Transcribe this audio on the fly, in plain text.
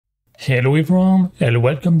Hello everyone, and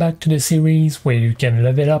welcome back to the series where you can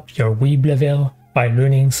level up your weeb level by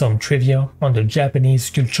learning some trivia on the Japanese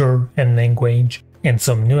culture and language and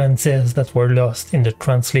some nuances that were lost in the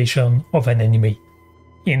translation of an anime.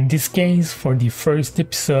 In this case, for the first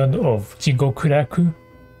episode of Jigokuraku,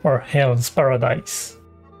 or Hell's Paradise.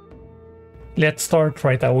 Let's start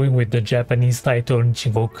right away with the Japanese title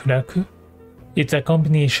Jigokuraku. It's a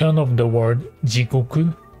combination of the word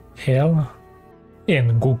Jigoku, hell,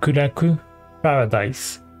 and Gokuraku,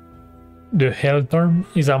 paradise. The hell term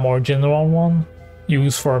is a more general one,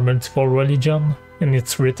 used for multiple religions, and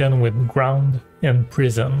it's written with ground and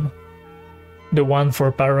prison. The one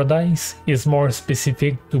for paradise is more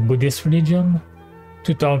specific to Buddhist religion,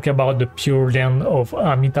 to talk about the pure land of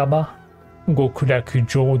Amitabha, Gokuraku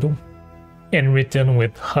Jodo, and written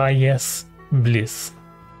with highest bliss.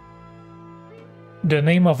 The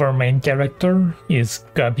name of our main character is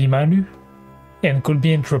Gabimaru, and could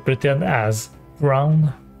be interpreted as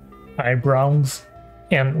brown, eyebrows,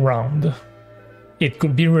 and round. It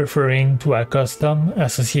could be referring to a custom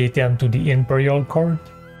associated to the imperial court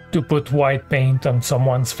to put white paint on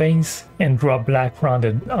someone's face and draw black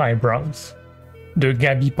rounded eyebrows. The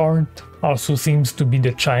Gabi part also seems to be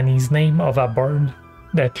the Chinese name of a bird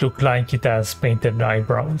that looks like it has painted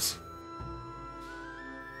eyebrows.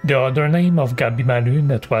 The other name of Gabimaru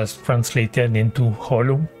that was translated into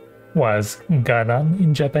hollow was garan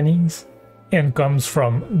in Japanese, and comes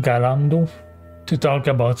from garando, to talk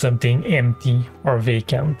about something empty or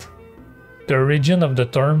vacant. The origin of the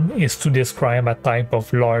term is to describe a type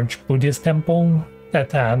of large Buddhist temple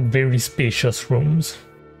that had very spacious rooms.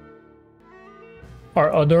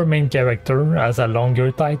 Our other main character has a longer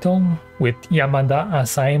title, with Yamada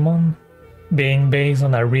Asaemon being based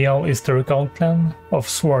on a real historical clan of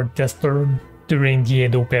sword testers during the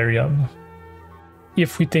Edo period.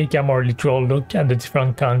 If we take a more literal look at the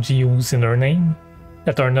different kanji used in her name,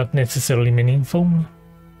 that are not necessarily meaningful,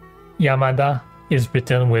 Yamada is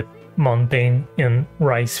written with mountain in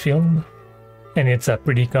rice field, and it's a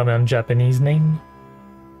pretty common Japanese name.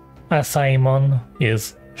 Asaemon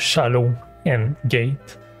is shallow and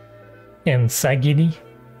gate, and Sagiri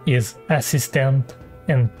is assistant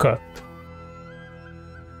and cut.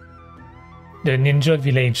 The ninja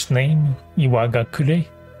village name, Iwagakure,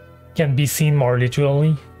 can be seen more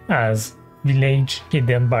literally as village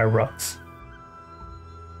hidden by rocks.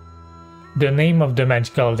 The name of the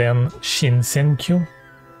magical land, Shinsenkyo,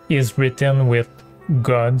 is written with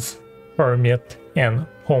gods, hermit, and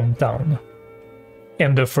hometown.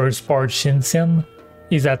 And the first part, Shinsen,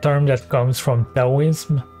 is a term that comes from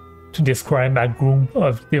Taoism to describe a group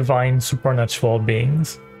of divine supernatural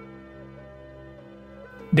beings.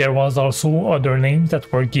 There was also other names that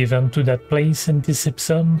were given to that place in this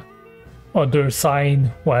episode. Other side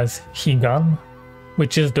was Higan,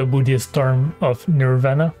 which is the Buddhist term of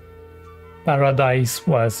nirvana. Paradise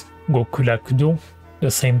was Gokurakudo, the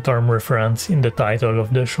same term referenced in the title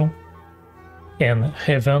of the show. And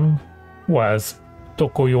heaven was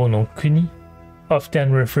Tokoyo no Kuni,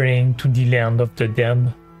 often referring to the land of the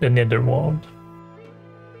dead, the netherworld.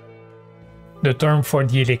 The term for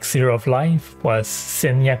the Elixir of Life was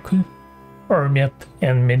Senyaku, hermit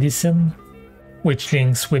and medicine, which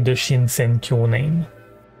links with the Shinsenkyo name.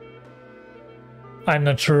 I'm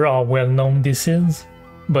not sure how well known this is,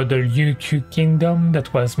 but the Ryukyu kingdom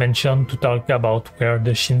that was mentioned to talk about where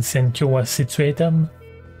the Shinsenkyo was situated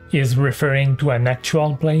is referring to an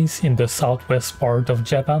actual place in the southwest part of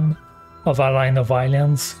Japan, of a line of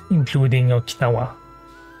islands, including Okinawa.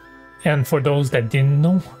 And for those that didn't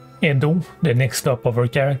know, Edo, the next stop of our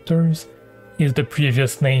characters, is the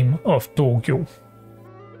previous name of Tokyo.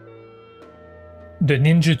 The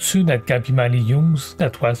ninjutsu that Gabimaru used,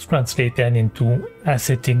 that was translated into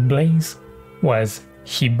ascetic blaze, was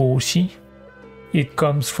hiboshi. It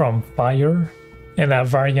comes from fire, and a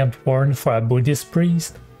variant word for a Buddhist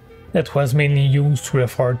priest that was mainly used to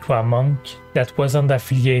refer to a monk that wasn't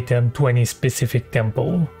affiliated to any specific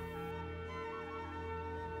temple.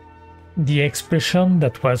 The expression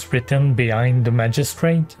that was written behind the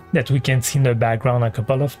magistrate, that we can see in the background a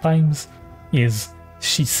couple of times, is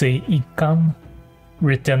Shisei Ikkan,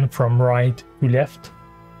 written from right to left,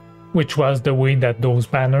 which was the way that those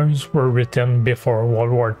banners were written before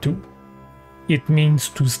World War II. It means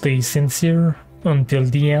to stay sincere until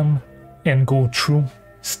the end and go through,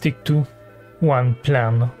 stick to, one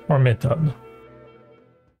plan or method.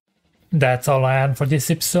 That's all I had for this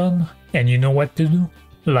episode, and you know what to do.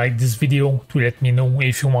 Like this video to let me know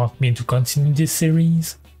if you want me to continue this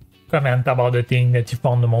series. Comment about the thing that you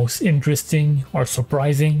found the most interesting or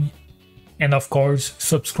surprising. And of course,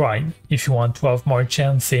 subscribe if you want to have more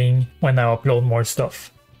chance seeing when I upload more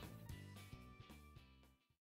stuff.